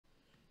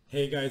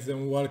Hey guys,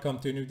 and welcome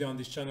to a new video on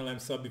this channel. I'm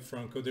Szabi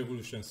from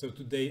CodeRevolution. So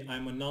today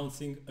I'm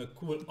announcing a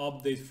cool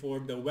update for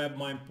the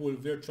WebMinePool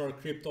Virtual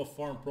Crypto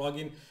Farm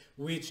plugin,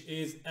 which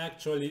is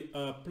actually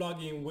a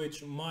plugin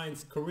which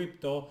mines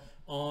crypto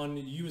on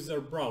user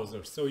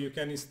browsers. So you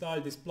can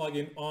install this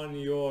plugin on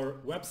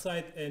your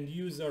website, and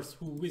users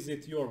who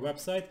visit your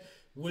website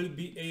will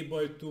be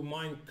able to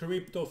mine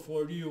crypto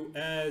for you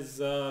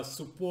as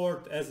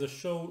support, as a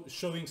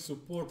showing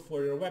support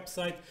for your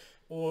website.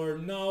 Or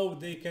now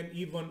they can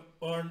even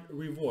earn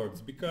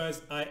rewards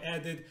because I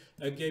added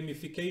a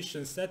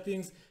gamification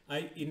settings.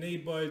 I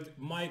enabled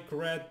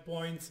MyCred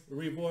points,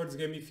 rewards,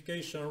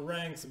 gamification,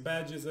 ranks,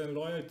 badges, and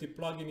loyalty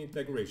plugin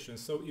integration.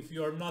 So if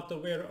you are not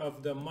aware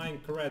of the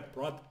MyCred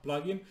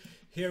plugin,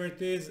 here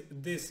it is.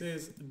 This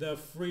is the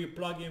free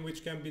plugin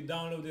which can be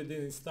downloaded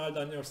and installed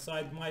on your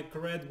site.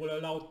 MyCred will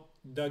allow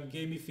the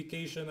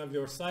gamification of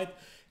your site,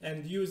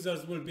 and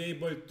users will be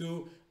able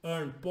to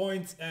earn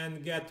points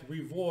and get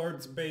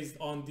rewards based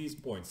on these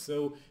points.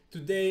 So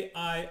today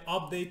I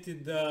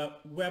updated the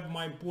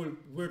WebMinePool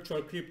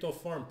Virtual Crypto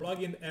Farm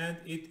plugin, and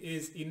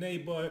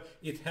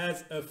it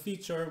has a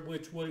feature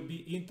which will be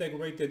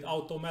integrated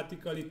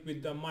automatically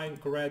with the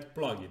MyCred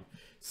plugin.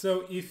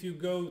 So if you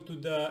go to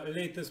the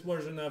latest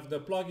version of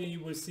the plugin, you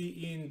will see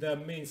in the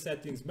main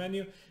settings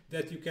menu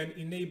that you can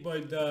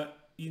enable the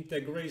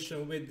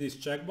integration with this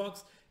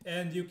checkbox,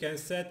 and you can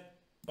set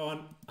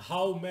on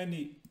how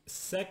many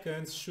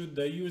seconds should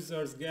the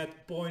users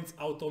get points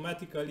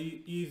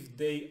automatically if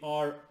they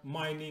are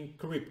mining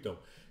crypto.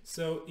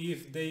 So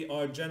if they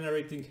are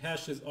generating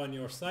hashes on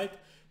your site,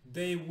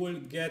 they will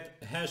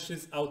get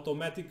hashes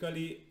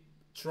automatically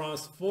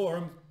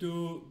transformed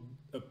to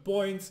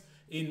points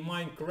in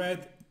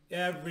MyCred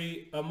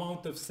every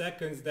amount of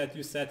seconds that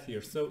you set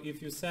here. So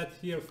if you set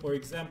here, for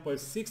example,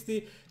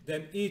 60,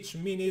 then each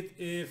minute,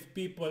 if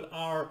people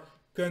are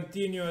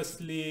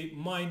continuously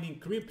mining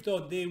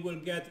crypto, they will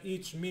get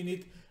each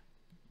minute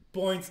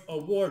points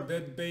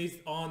awarded based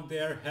on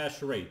their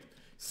hash rate.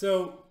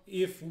 So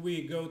if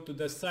we go to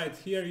the site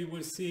here, you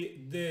will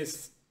see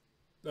this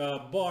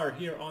bar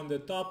here on the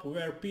top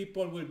where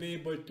people will be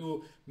able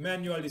to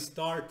manually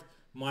start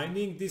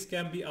mining. This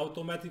can be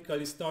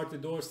automatically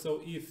started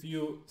also if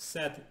you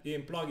set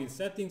in plugin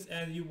settings,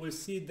 and you will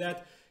see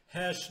that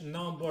hash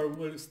number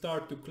will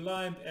start to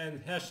climb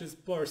and hashes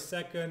per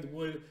second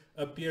will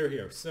appear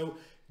here. So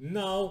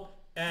now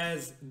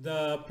as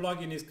the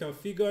plugin is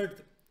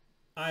configured,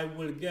 I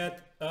will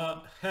get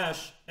a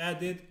hash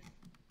added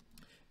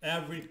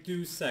every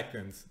 2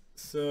 seconds.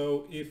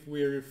 So if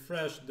we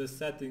refresh the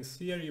settings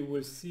here, you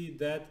will see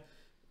that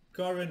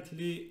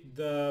currently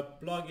the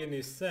plugin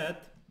is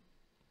set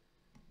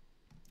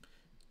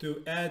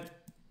to add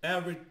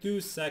every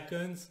 2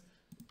 seconds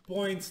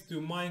points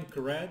to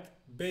MyCred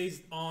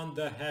based on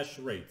the hash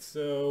rate.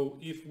 So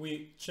if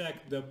we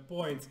check the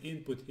points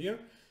input here,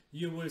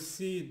 you will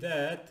see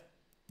that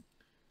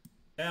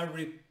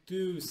every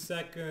 2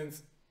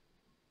 seconds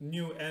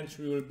new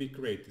entry will be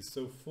created.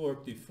 So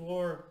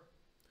 44,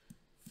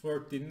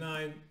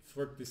 49,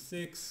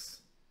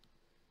 46.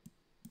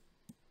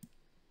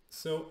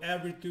 So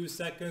every 2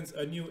 seconds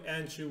a new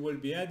entry will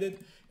be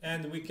added,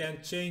 and we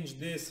can change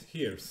this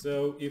here.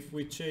 So if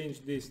we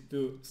change this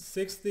to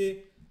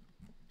 60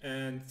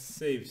 and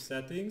save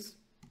settings,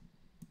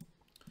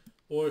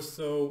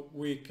 also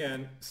we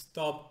can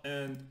stop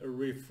and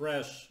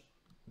refresh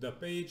the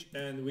page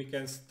and we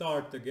can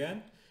start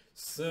again.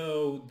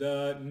 So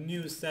the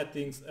new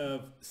settings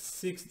of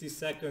 60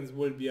 seconds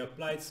will be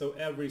applied. So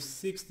every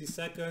 60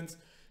 seconds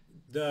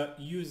the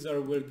user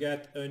will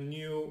get a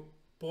new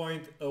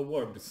point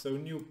awarded. So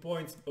new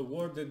points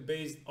awarded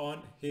based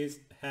on his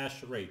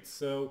hash rate.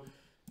 So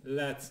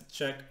let's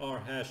check our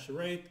hash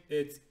rate.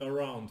 It's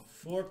around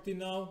 40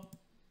 now.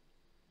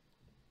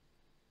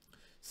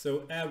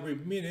 So every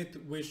minute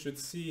we should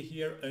see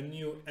here a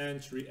new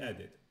entry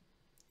added.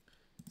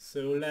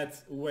 So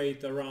let's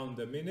wait around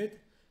a minute.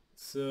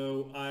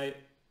 So I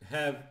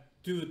have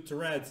 2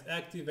 threads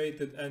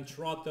activated and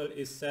throttle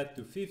is set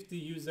to 50.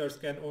 Users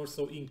can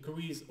also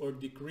increase or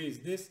decrease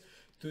this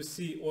to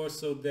see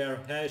also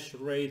their hash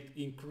rate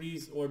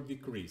increase or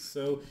decrease.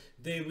 So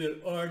they will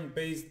earn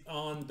based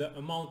on the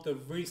amount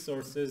of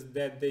resources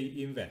that they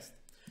invest.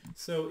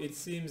 So it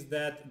seems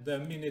that the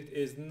minute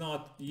is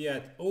not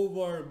yet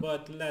over,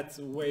 but let's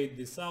wait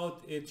this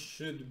out. It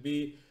should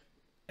be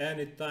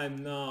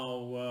anytime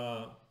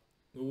now,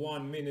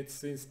 1 minute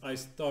since I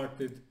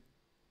started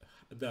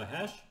the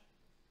hash.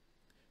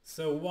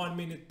 So 1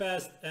 minute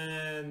passed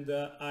and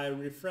I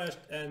refreshed,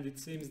 and it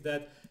seems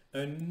that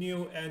a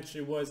new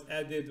entry was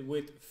added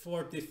with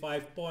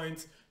 45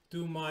 points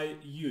to my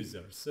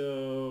user.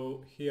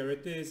 So here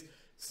it is.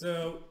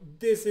 So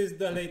this is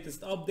the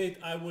latest update.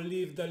 I will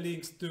leave the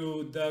links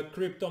to the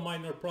Crypto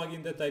Miner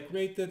plugin that I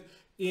created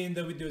in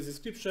the video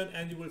description,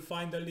 and you will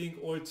find a link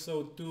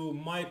also to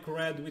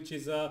MyCred, which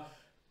is a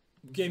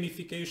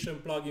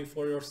gamification plugin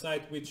for your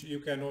site, which you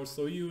can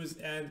also use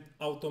and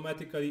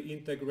automatically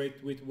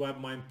integrate with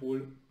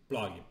WebMinePool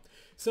plugin.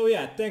 So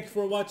yeah, thanks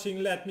for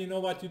watching. Let me know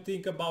what you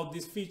think about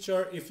this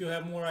feature. If you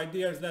have more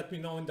ideas, let me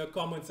know in the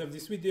comments of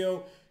this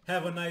video.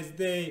 Have a nice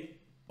day.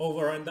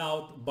 Over and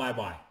out. Bye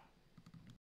bye.